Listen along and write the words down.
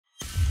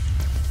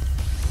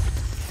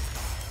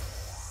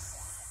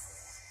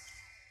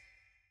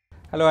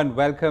Hello and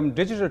welcome.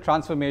 Digital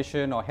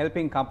transformation or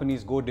helping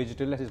companies go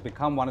digital has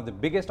become one of the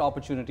biggest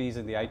opportunities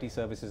in the IT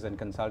services and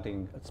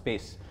consulting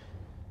space.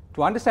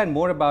 To understand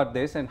more about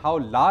this and how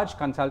large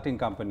consulting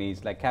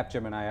companies like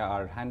Capgemini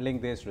are handling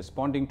this,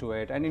 responding to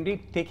it, and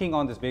indeed taking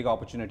on this big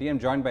opportunity, I'm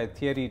joined by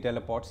Thierry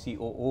Delaporte,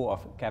 COO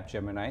of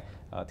Capgemini.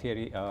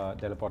 Thierry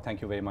Delaporte,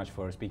 thank you very much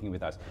for speaking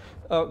with us.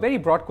 Very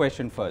broad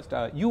question first.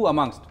 You,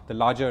 amongst the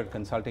larger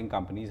consulting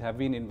companies, have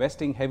been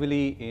investing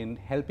heavily in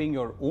helping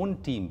your own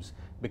teams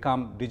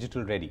become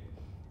digital ready.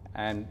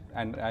 And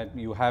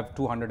you have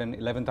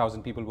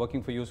 211,000 people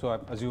working for you, so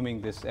I'm assuming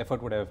this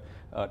effort would have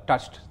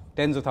touched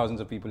tens of thousands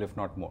of people, if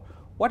not more.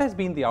 What has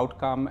been the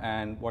outcome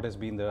and what has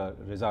been the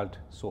result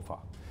so far?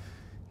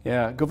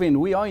 Yeah, Govind,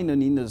 we are in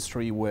an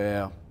industry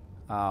where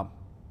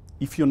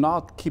if you're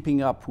not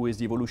keeping up with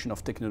the evolution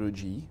of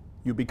technology,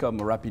 you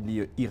become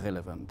rapidly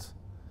irrelevant.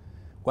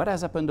 What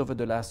has happened over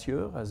the last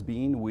year has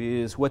been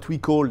with what we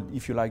call,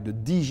 if you like, the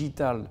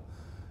digital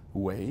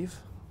wave,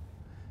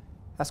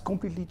 has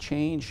completely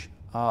changed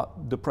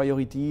the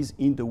priorities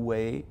in the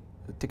way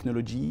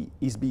technology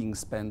is being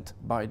spent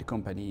by the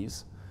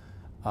companies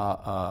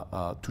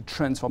to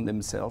transform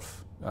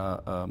themselves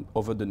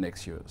over the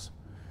next years.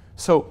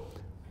 So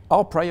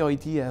our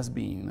priority has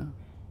been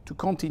to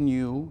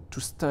continue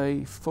to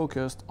stay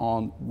focused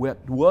on what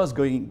was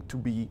going to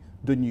be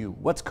the new,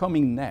 what's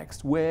coming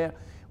next, where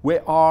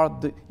are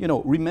the,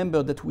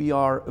 remember that we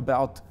are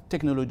about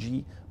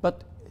technology,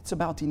 but it's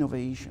about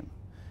innovation.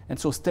 And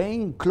so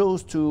staying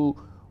close to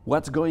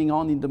what's going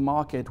on in the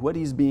market, what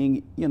is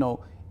being, new,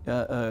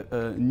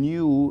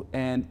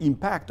 and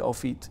impact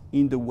of it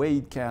in the way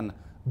it can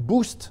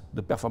boost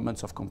the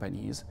performance of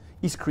companies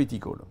is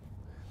critical.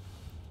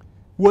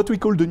 What we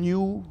call the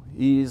new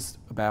is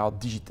about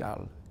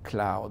digital,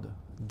 cloud,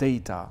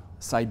 data,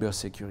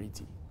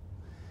 cybersecurity.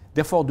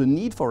 Therefore, the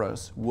need for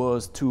us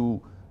was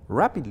to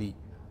rapidly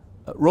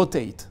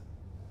rotate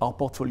our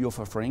portfolio of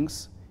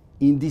offerings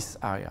in this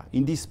area,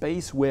 in this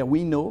space where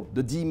we know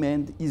the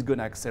demand is going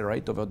to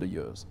accelerate over the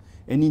years.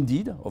 And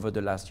indeed, over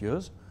the last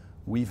years,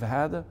 we've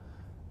had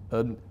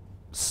a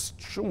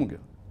strong,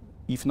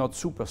 if not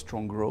super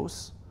strong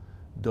growth,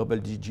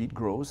 double-digit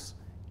growth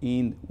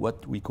in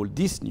what we call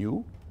this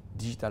new,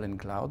 digital and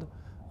cloud,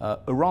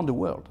 around the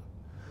world.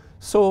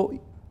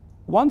 So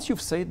once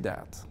you've said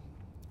that,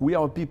 we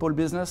are a people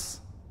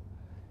business,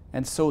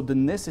 and so the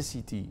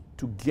necessity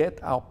to get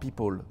our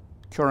people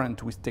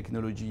current with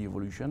technology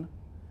evolution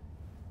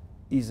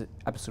is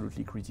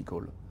absolutely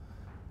critical.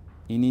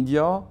 In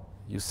India,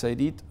 you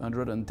said it,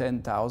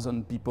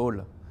 110,000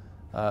 people,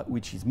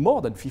 which is more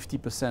than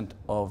 50%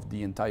 of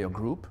the entire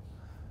group,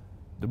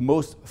 the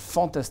most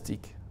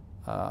fantastic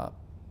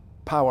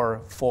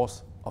power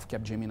force of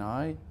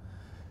Capgemini,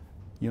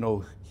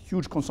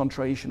 huge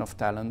concentration of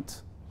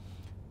talent,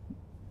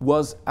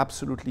 was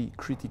absolutely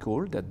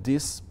critical that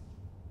this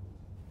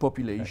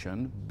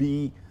population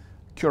be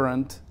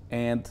current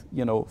and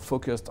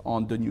focused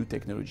on the new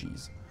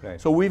technologies. Right.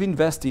 So we've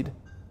invested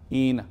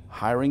in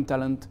hiring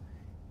talent,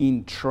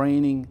 in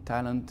training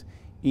talent,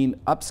 in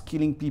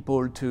upskilling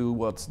people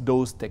towards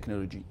those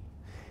technology.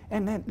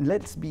 And then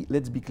let's be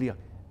clear,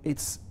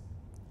 it's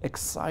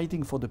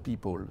exciting for the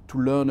people to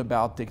learn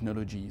about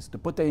technologies, the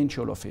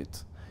potential of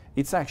it.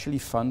 It's actually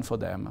fun for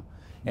them.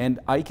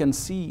 And I can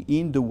see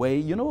in the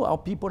way, our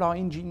people are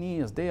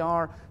engineers, they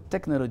are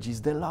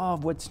technologists, they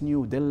love what's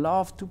new, they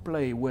love to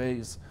play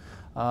with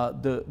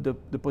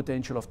the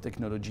potential of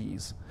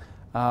technologies.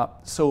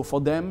 So for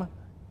them,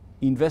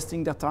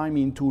 investing their time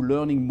into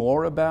learning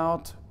more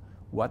about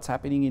what's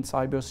happening in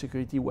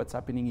cybersecurity, what's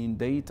happening in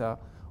data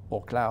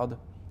or cloud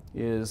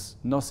is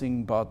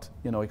nothing but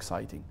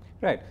exciting.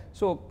 Right.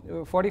 So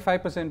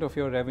 45% of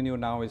your revenue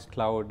now is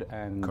cloud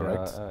and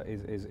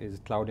is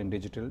cloud and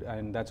digital,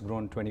 and that's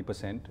grown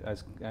 20%,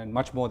 and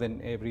much more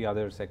than every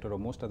other sector or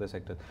most other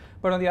sectors.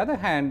 But on the other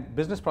hand,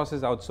 business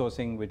process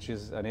outsourcing, which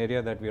is an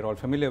area that we're all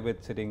familiar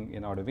with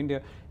sitting out of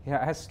India,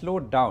 has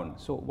slowed down.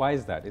 So why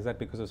is that? Is that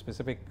because of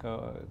specific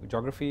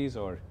geographies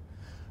or?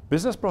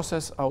 Business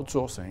process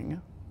outsourcing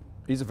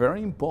is a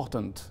very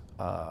important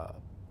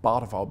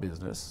part of our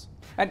business.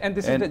 And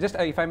this is just,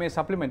 if I may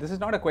supplement, this is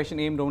not a question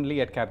aimed only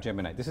at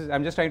Capgemini.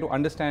 I'm just trying to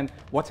understand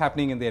what's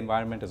happening in the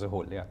environment as a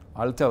whole. Yeah.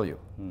 I'll tell you.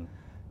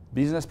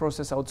 Business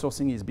process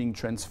outsourcing is being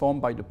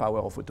transformed by the power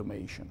of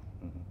automation.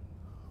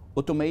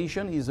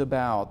 Automation is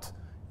about,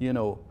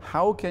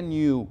 how can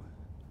you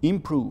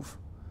improve,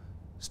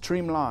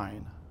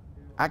 streamline,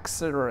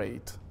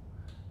 accelerate,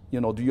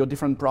 your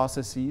different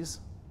processes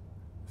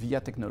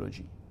via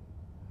technology.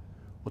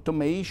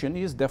 Automation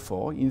is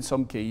therefore, in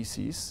some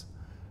cases,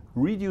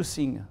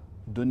 reducing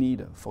the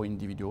need for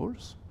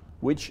individuals,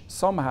 which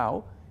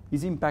somehow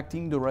is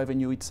impacting the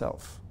revenue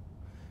itself.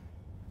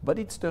 But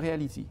it's the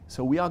reality.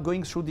 So we are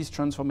going through this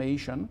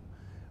transformation.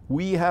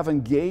 We have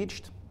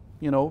engaged,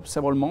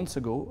 several months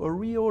ago, a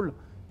real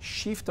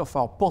shift of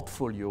our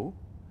portfolio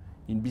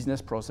in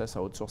business process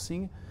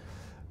outsourcing.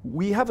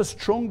 We have a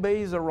strong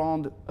base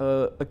around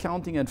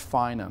accounting and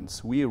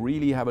finance. We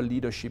really have a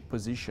leadership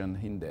position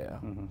in there.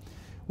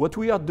 What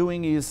we are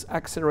doing is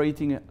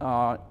accelerating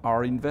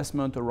our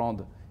investment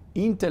around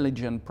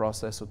intelligent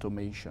process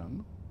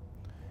automation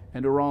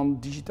and around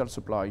digital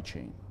supply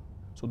chain.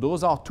 So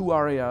those are two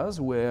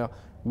areas where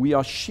we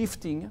are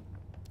shifting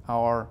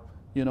our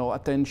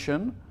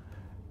attention,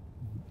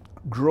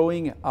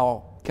 growing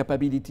our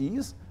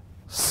capabilities,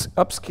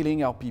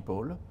 upskilling our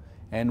people,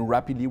 and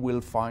rapidly we'll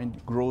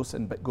find growth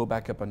and go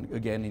back up and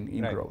again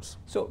in right. growth.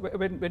 So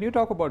when you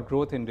talk about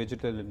growth in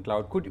digital and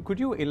cloud, could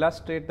you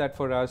illustrate that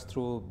for us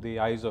through the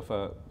eyes of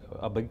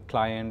a big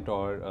client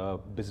or a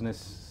business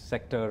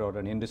sector or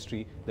an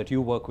industry that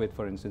you work with?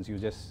 For instance, you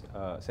just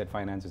said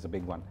finance is a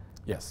big one.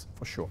 Yes,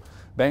 for sure.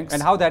 Banks.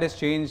 And how that has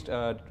changed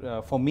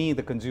for me,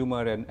 the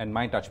consumer, and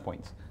my touch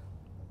points.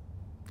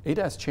 It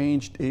has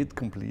changed it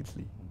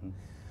completely. Mm-hmm.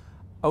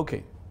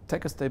 Okay,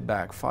 take a step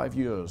back 5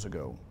 years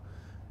ago.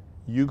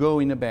 You go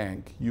in a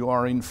bank, you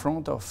are in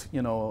front of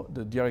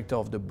the director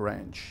of the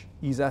branch.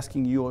 He's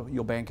asking you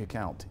your bank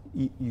account.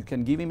 You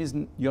can give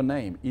him your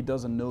name. He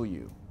doesn't know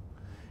you.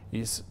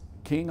 He's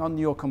keying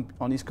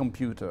on his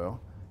computer,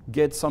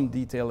 get some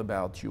detail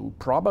about you,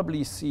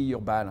 probably see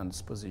your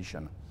balance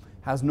position,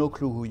 has no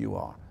clue who you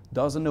are,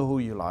 doesn't know who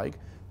you like,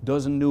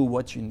 doesn't know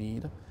what you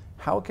need.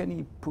 How can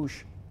he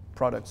push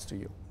products to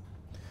you?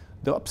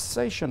 The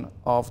obsession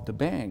of the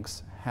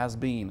banks has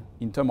been,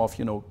 in terms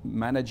of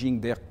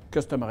managing their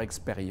customer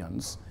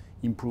experience,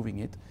 improving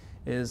it,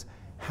 is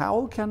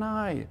how can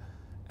I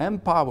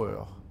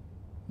empower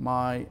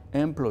my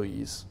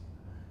employees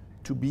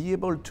to be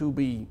able to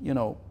be,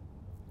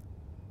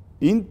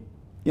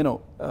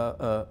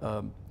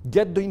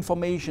 get the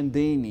information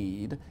they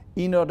need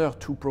in order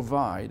to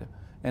provide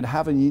and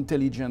have an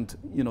intelligent,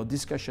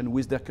 discussion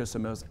with their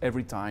customers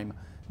every time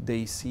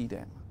they see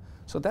them.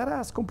 So that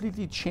has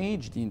completely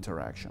changed the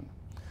interaction.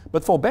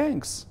 But for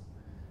banks,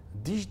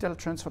 digital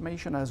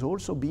transformation has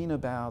also been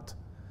about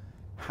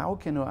how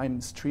can I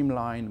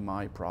streamline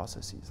my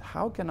processes?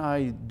 How can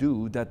I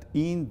do that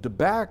in the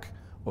back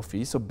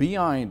office, so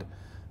behind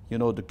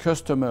the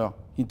customer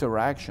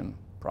interaction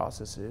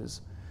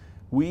processes,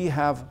 we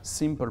have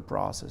simple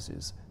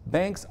processes.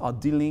 Banks are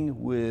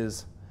dealing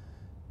with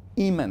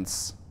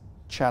immense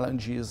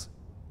challenges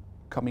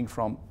coming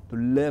from the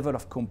level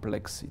of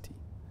complexity.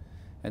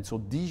 And so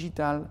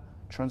digital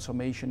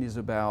transformation is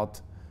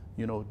about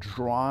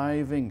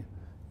driving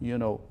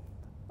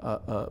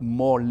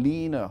more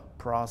leaner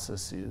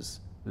processes,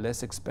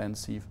 less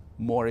expensive,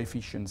 more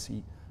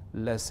efficiency,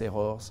 less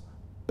errors,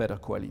 better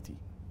quality.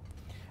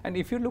 And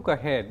if you look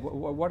ahead,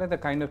 what are the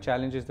kind of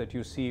challenges that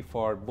you see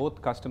for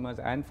both customers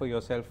and for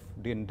yourself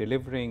in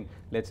delivering,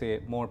 let's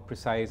say, more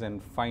precise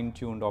and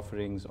fine-tuned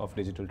offerings of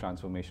digital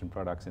transformation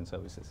products and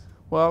services?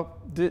 Well,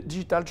 the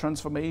digital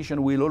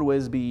transformation will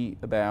always be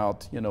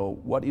about,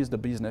 what is the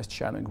business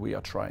challenge we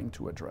are trying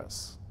to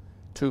address?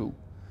 2,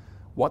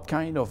 what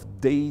kind of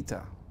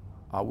data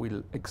are we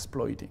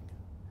exploiting?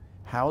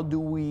 How do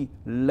we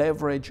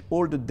leverage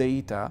all the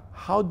data?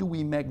 How do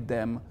we make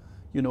them,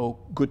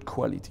 good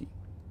quality?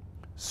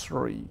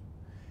 3,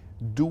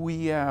 do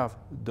we have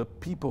the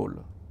people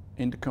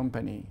in the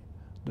company,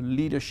 the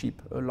leadership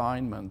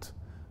alignment,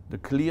 the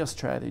clear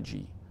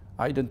strategy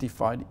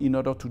identified in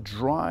order to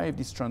drive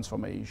this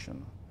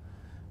transformation?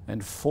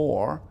 And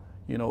 4,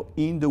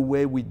 in the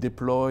way we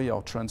deploy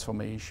our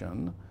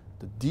transformation,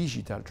 the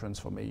digital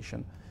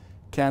transformation,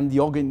 can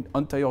the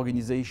entire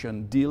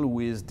organization deal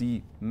with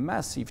the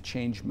massive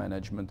change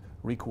management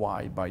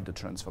required by the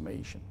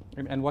transformation?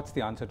 And what's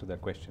the answer to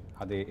that question?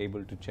 Are they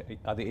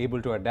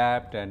able to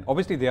adapt? And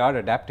obviously they are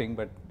adapting,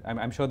 but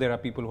I'm sure there are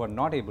people who are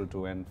not able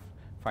to and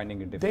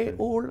finding it difficult. They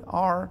all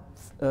are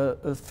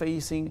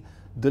facing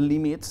the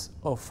limits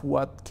of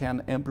what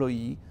can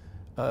employee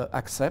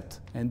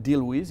accept and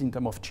deal with in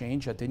terms of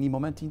change at any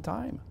moment in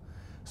time.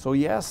 So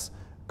yes,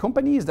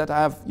 companies that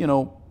have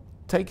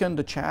taken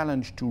the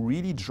challenge to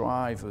really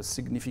drive a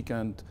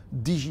significant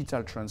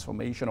digital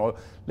transformation, or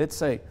let's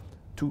say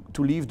to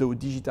leave the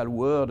digital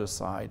world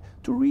aside,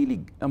 to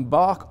really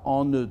embark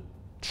on the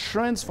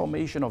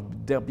transformation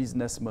of their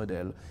business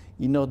model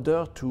in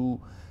order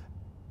to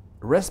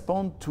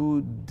respond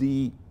to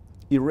the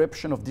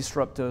irruption of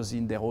disruptors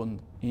in their own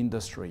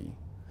industry.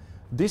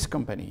 These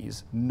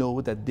companies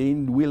know that they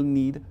will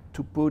need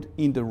to put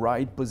in the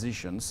right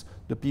positions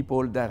the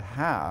people that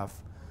have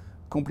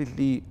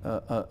completely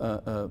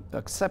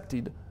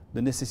accepted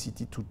the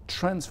necessity to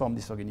transform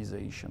this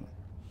organization.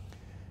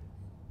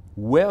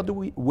 Where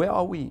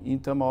are we in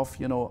terms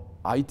of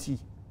IT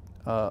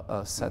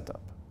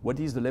setup?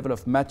 What is the level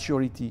of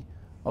maturity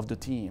of the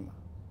team?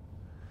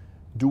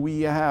 Do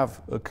we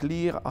have a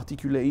clear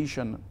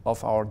articulation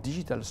of our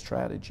digital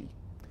strategy?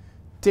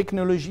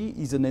 Technology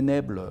is an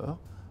enabler,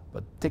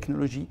 but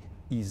technology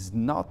is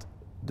not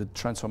the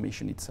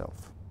transformation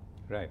itself.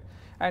 Right.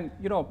 And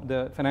you know,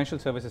 the financial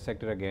services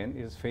sector again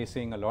is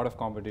facing a lot of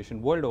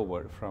competition world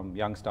over from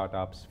young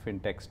startups,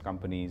 fintech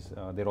companies.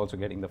 They're also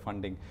getting the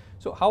funding.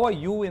 So how are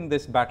you in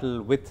this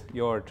battle with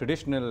your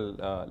traditional,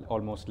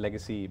 almost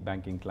legacy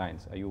banking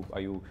clients? Are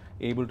you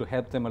able to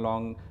help them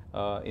along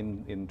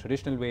in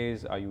traditional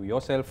ways? Are you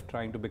yourself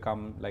trying to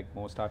become like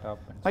more startup?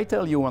 I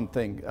tell you one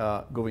thing,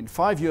 Govind,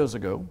 5 years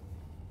ago,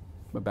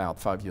 about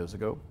 5 years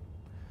ago,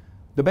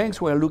 the banks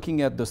were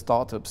looking at the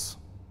startups,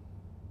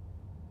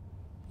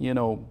 you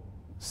know,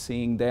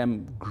 seeing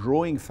them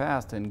growing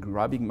fast and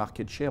grabbing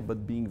market share,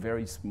 but being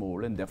very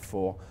small and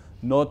therefore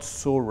not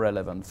so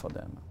relevant for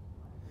them.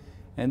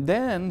 And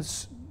then,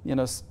 you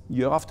know,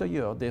 year after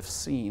year, they've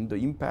seen the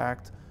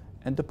impact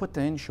and the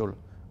potential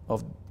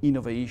of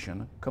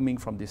innovation coming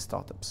from these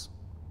startups.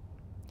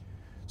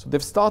 So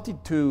they've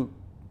started to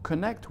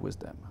connect with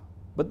them.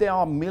 But there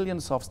are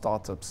millions of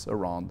startups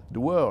around the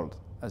world,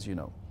 as you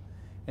know.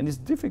 And it's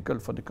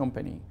difficult for the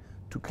company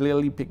to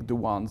clearly pick the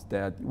ones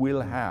that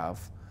will have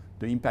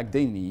the impact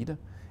they need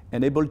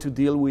and able to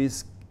deal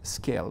with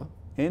scale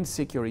and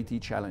security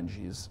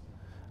challenges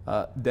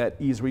that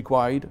is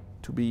required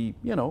to be,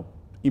 you know,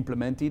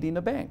 implemented in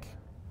a bank.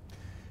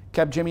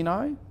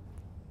 Capgemini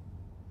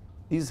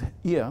is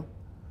here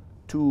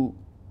to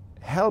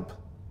help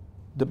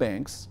the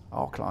banks,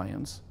 our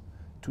clients,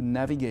 to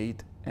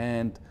navigate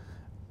and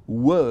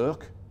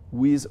work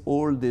with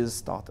all these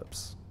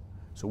startups.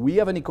 So we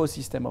have an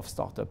ecosystem of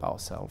startup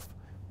ourselves.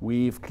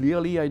 We've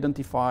clearly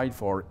identified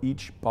for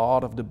each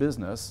part of the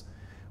business,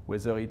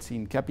 whether it's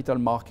in capital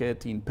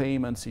market, in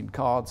payments, in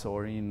cards,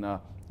 or in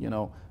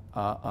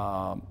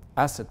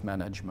asset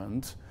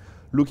management,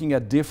 looking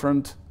at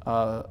different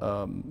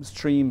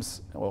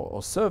streams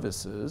or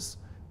services,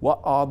 what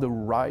are the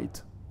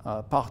right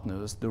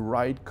partners, the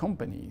right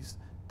companies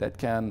that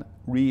can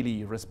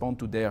really respond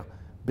to their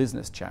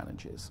business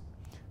challenges.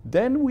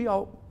 Then we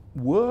are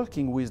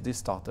working with these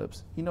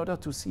startups in order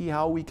to see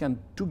how we can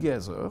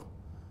together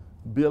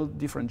build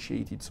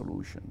differentiated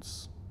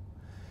solutions.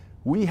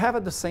 We have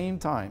at the same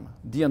time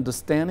the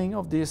understanding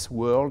of this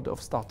world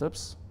of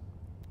startups.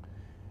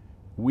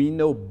 We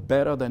know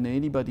better than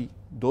anybody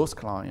those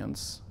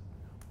clients.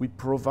 We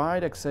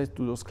provide access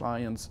to those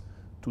clients,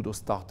 to those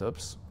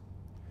startups.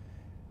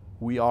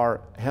 We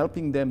are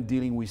helping them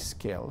dealing with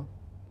scale.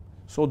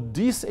 So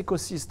this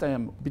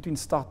ecosystem between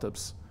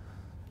startups,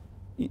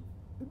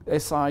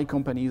 SI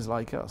companies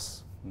like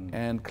us,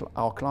 and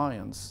our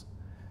clients,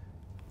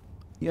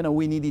 you know,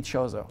 we need each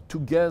other.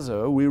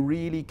 Together, we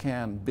really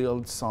can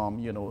build some,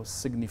 you know,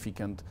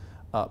 significant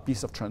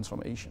piece of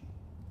transformation.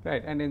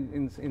 Right, and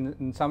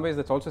in some ways,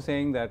 that's also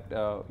saying that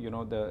you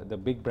know, the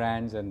big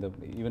brands and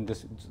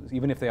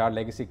even if they are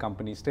legacy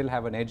companies, still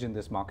have an edge in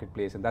this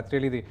marketplace, and that's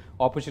really the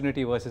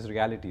opportunity versus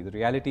reality. The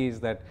reality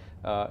is that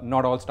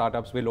not all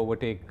startups will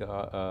overtake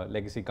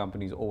legacy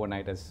companies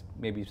overnight, as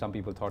maybe some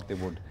people thought they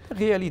would. The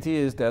reality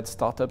is that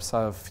startups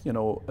have, you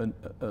know,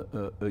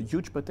 a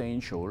huge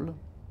potential,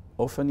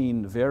 often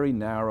in very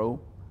narrow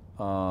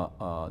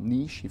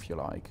niche, if you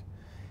like,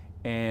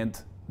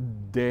 and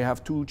they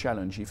have two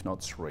challenges, if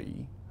not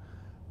three.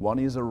 One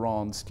is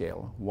around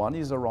scale, one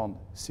is around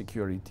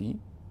security,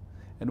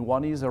 and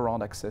one is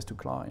around access to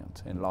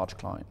clients and large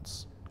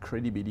clients,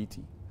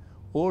 credibility.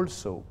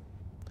 Also,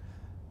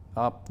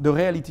 the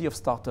reality of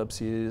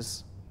startups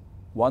is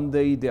one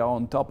day they are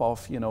on top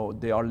of, you know,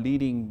 they are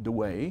leading the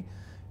way,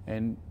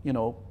 and, you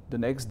know, the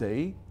next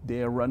day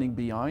they are running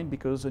behind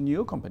because a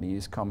new company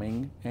is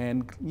coming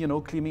and, you know,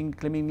 claiming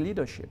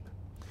leadership.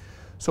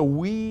 So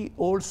we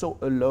also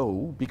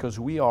allow,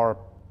 because we are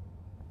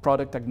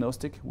product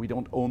agnostic, we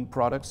don't own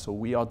products, so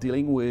we are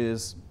dealing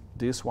with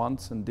these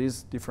ones and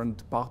these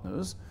different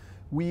partners.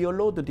 We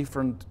allow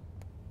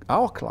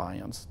our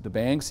clients, the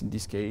banks in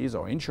this case,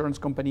 or insurance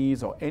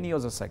companies, or any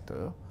other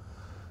sector,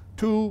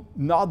 to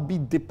not be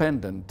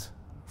dependent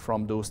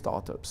from those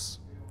startups.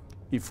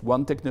 If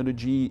one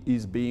technology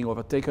is being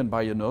overtaken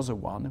by another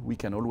one, we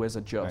can always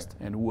adjust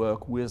and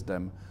work with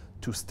them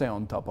to stay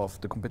on top of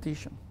the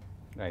competition.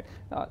 Right.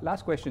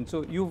 Last question.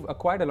 So you've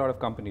acquired a lot of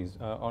companies,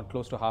 on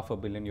close to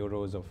 €500 million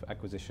of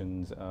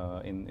acquisitions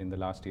in the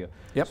last year.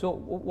 Yep. So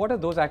what are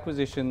those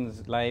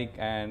acquisitions like,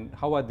 and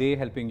how are they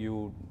helping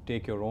you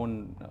take your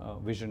own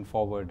vision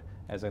forward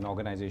as an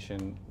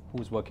organization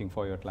who's working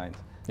for your clients?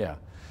 Yeah.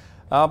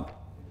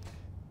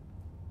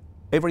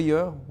 Every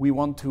year we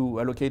want to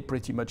allocate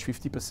pretty much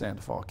 50%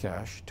 of our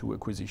cash to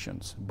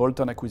acquisitions,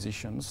 bolt-on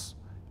acquisitions,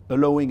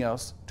 allowing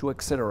us to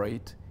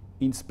accelerate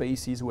in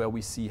spaces where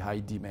we see high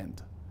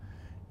demand.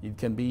 It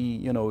can be,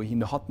 you know, in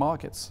the hot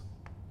markets,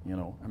 you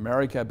know,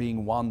 America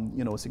being one,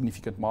 you know,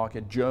 significant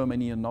market,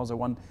 Germany another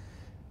one.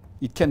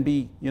 It can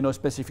be, you know,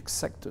 specific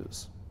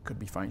sectors. It could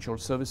be financial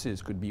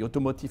services, could be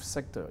automotive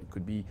sector, it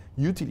could be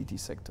utility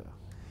sector,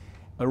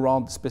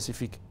 around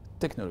specific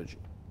technology.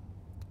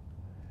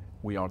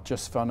 We are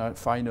just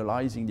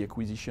finalizing the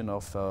acquisition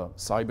of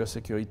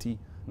cybersecurity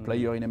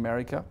player in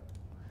America.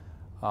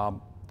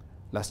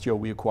 Last year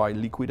we acquired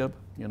Liquidhub,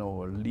 you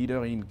know, a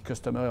leader in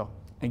customer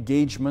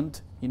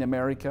engagement in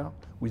America,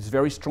 with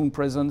very strong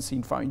presence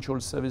in financial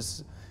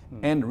service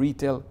and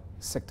retail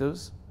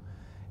sectors.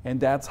 And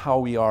that's how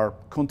we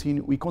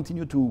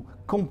continue to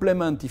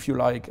complement, if you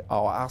like,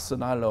 our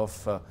arsenal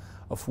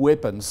of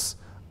weapons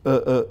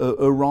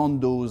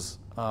around those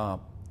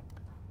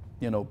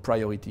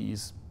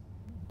priorities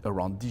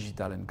around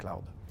digital and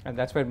cloud. And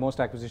that's where most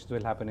acquisitions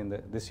will happen in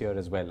this year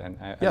as well, and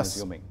I'm yes.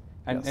 assuming.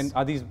 And, yes. and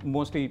are these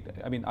mostly,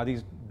 are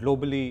these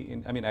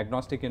globally,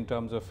 agnostic in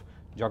terms of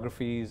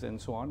geographies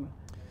and so on?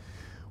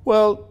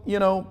 Well,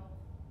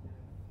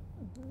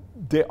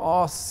 there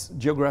are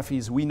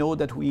geographies. We know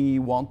that we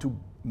want to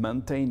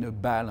maintain a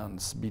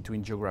balance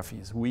between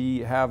geographies. We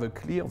have a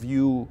clear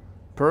view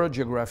per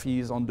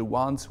geographies on the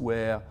ones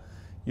where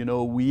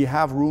we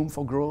have room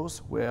for growth,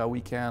 where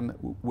we can,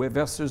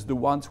 versus the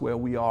ones where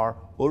we are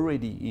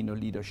already in a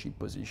leadership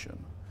position.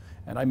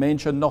 And I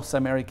mentioned North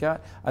America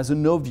as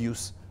an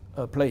obvious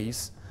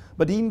place,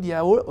 but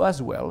India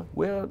as well,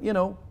 where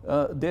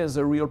there's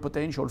a real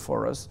potential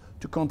for us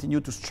to continue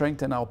to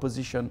strengthen our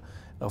position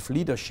of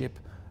leadership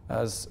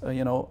as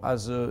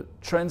as a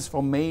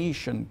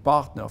transformation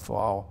partner for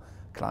our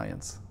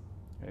clients.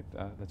 Right,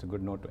 that's a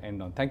good note to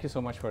end on. Thank you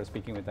so much for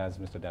speaking with us,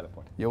 Mr.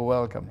 Delaporte. You're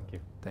welcome. Thank you.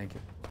 Thank you.